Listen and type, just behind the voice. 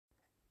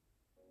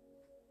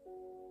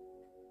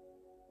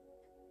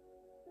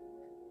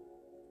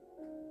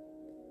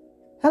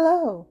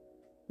Hello,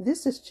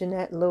 this is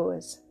Jeanette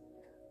Lewis.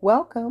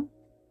 Welcome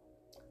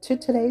to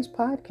today's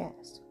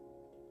podcast.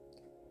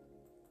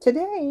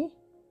 Today,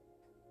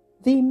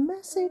 the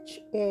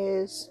message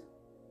is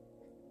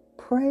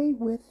pray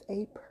with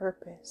a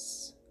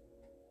purpose.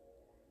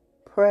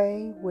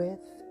 Pray with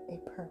a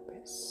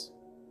purpose.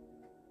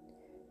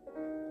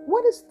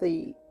 What is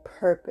the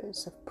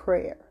purpose of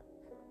prayer?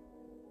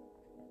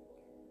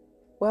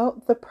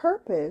 Well, the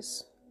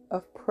purpose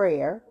of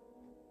prayer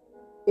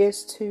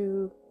is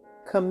to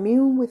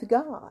commune with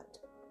God.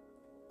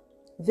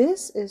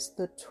 This is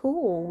the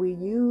tool we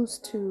use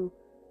to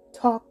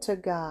talk to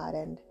God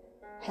and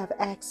have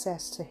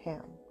access to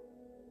Him.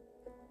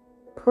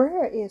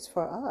 Prayer is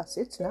for us,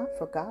 it's not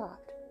for God.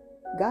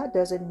 God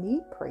doesn't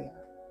need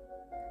prayer.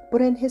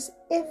 But in His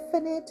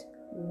infinite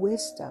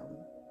wisdom,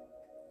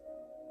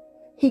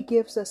 He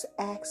gives us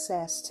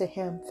access to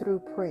Him through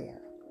prayer.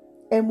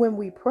 And when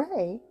we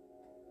pray,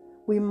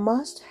 we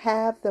must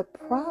have the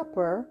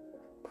proper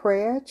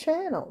prayer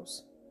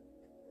channels.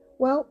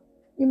 Well,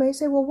 you may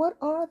say, well, what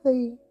are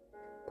the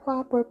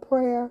proper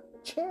prayer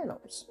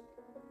channels?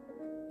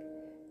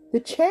 The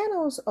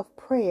channels of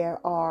prayer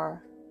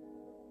are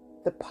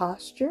the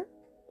posture,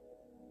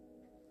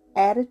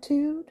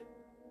 attitude,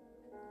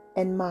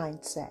 and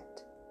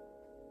mindset.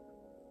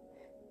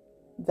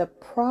 The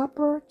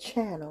proper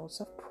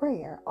channels of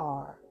prayer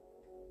are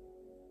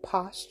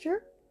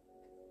posture,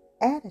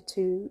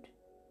 attitude,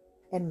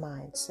 and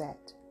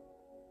mindset.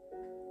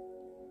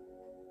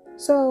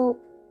 So,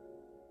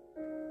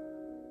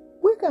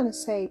 we're going to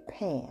say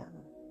PAM.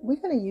 We're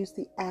going to use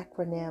the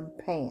acronym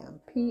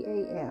PAM,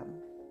 P-A-M,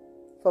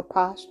 for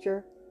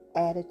posture,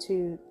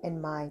 attitude,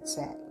 and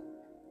mindset.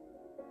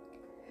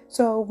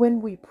 So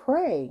when we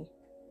pray,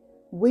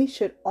 we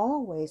should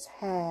always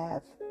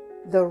have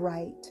the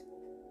right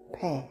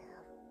PAM,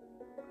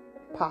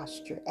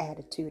 posture,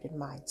 attitude, and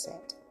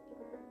mindset.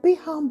 Be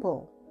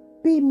humble,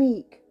 be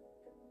meek,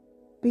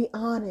 be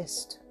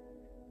honest,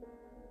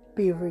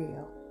 be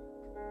real.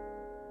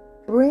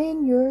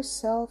 Bring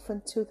yourself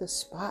into the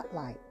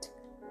spotlight.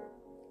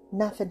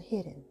 Nothing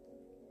hidden.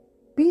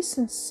 Be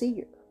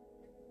sincere.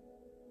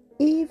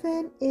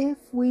 Even if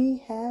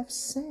we have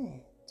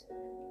sinned,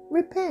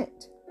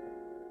 repent.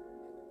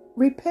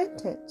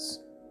 Repentance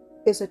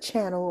is a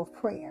channel of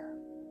prayer.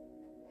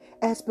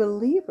 As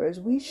believers,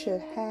 we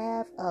should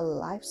have a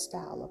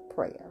lifestyle of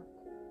prayer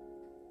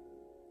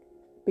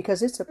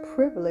because it's a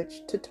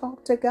privilege to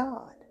talk to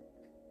God.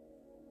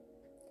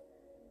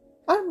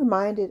 I'm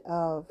reminded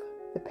of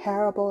the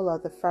parable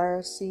of the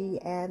Pharisee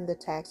and the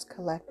tax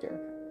collector,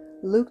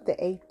 Luke the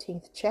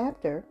 18th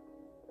chapter,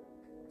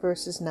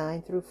 verses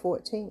 9 through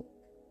 14.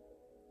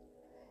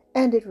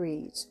 And it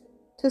reads,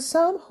 "To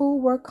some who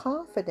were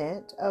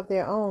confident of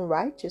their own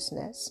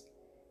righteousness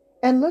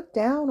and looked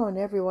down on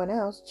everyone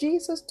else,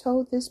 Jesus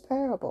told this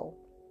parable.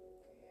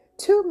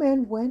 2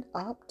 men went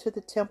up to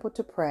the temple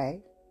to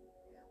pray,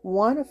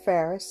 one a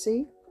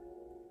Pharisee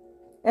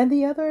and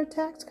the other a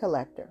tax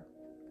collector."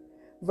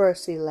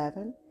 Verse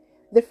 11,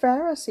 "The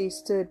Pharisee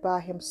stood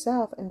by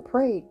himself and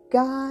prayed,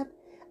 'God,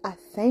 I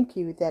thank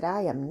you that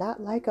I am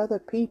not like other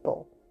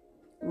people,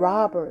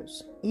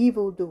 robbers,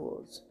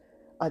 evildoers,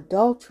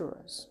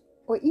 adulterers,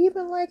 or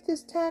even like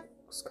this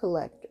tax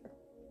collector.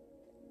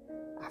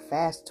 I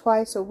fast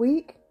twice a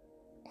week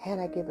and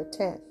I give a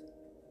tenth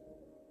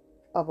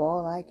of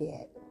all I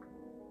get.'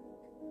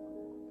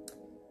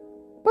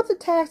 But the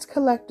tax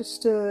collector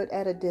stood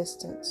at a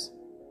distance.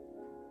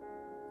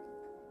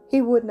 He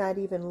would not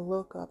even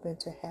look up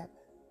into heaven,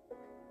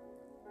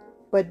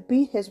 but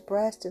beat his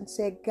breast and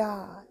said,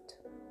 'God,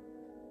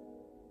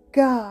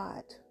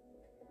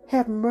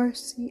 have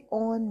mercy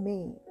on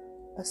me,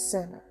 a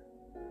sinner.'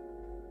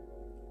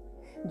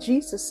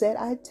 Jesus said,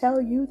 'I tell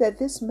you that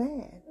this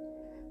man,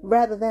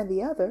 rather than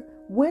the other,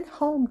 went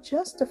home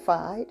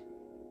justified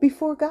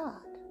before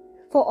God.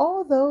 For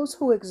all those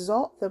who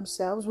exalt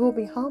themselves will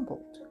be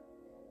humbled,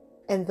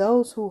 and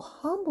those who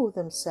humble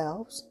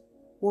themselves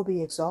will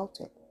be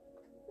exalted.'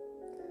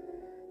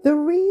 The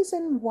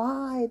reason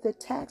why the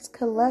tax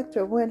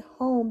collector went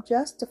home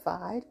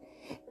justified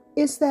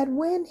is that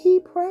when he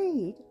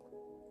prayed,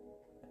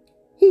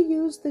 he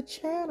used the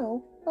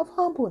channel of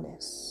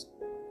humbleness.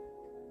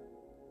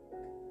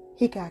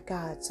 He got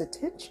God's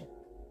attention.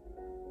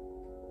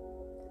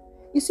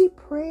 You see,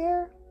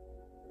 prayer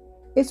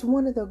is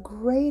one of the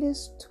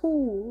greatest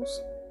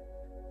tools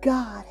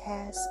God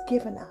has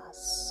given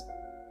us.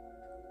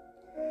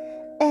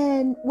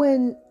 And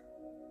when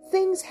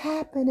things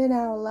happen in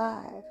our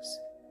lives,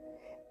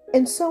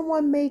 and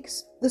someone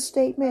makes the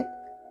statement,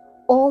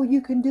 'All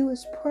you can do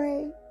is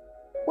pray,'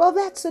 well,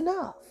 that's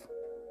enough.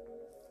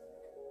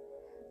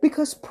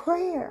 Because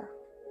prayer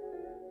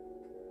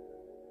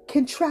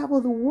can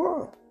travel the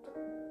world.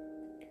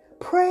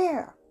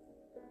 Prayer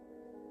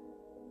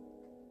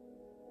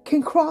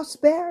can cross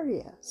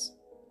barriers.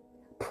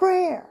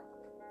 Prayer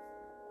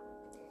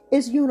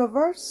is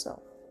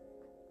universal.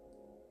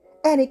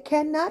 And it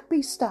cannot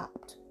be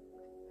stopped.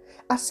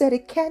 I said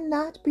it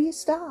cannot be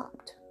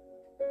stopped.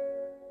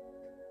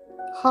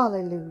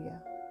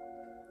 Hallelujah.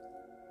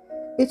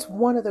 It's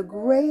one of the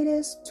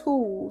greatest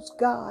tools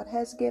God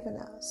has given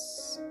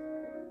us.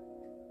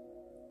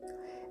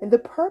 And the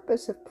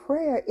purpose of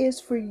prayer is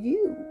for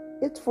you.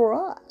 It's for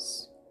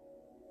us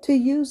to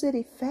use it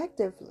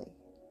effectively.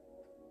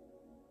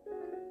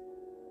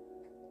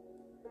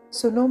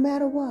 So no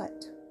matter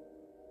what,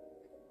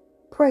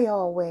 pray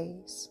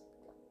always.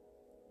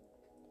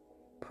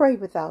 Pray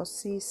without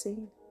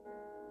ceasing.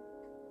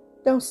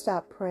 Don't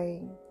stop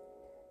praying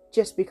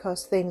just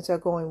because things are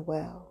going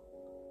well.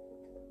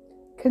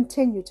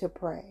 Continue to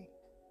pray.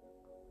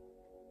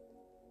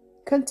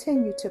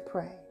 Continue to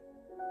pray.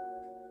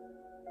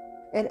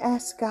 And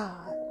ask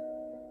God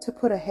to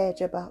put a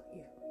hedge about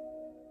you.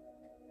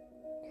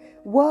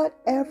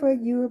 Whatever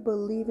you're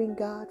believing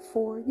God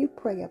for, you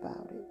pray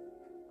about it.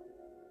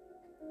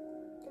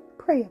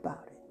 Pray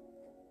about it.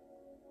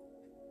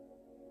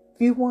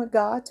 If you want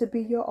God to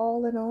be your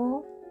all in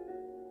all,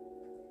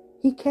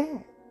 He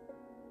can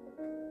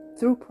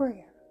through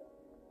prayer.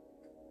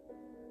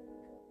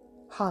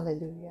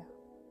 Hallelujah.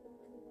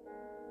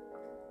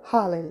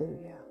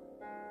 Hallelujah.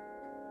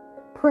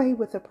 Pray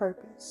with a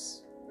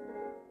purpose.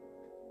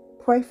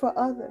 Pray for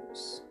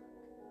others.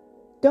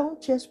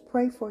 Don't just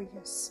pray for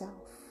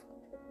yourself.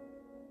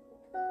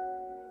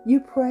 You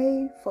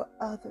pray for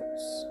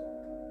others.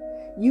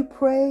 You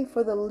pray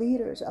for the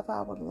leaders of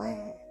our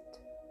land.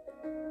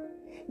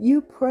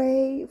 You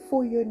pray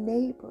for your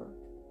neighbor.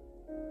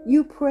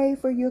 You pray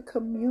for your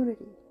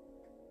community.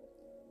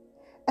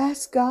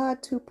 Ask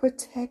God to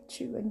protect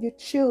you and your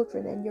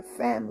children and your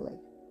family.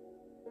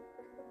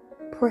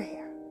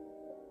 Prayer.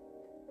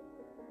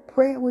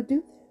 Prayer will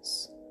do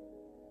this.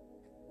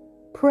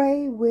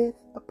 Pray with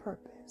a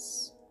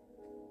purpose.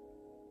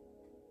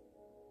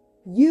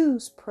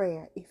 Use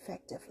prayer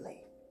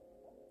effectively.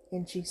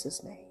 In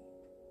Jesus' name.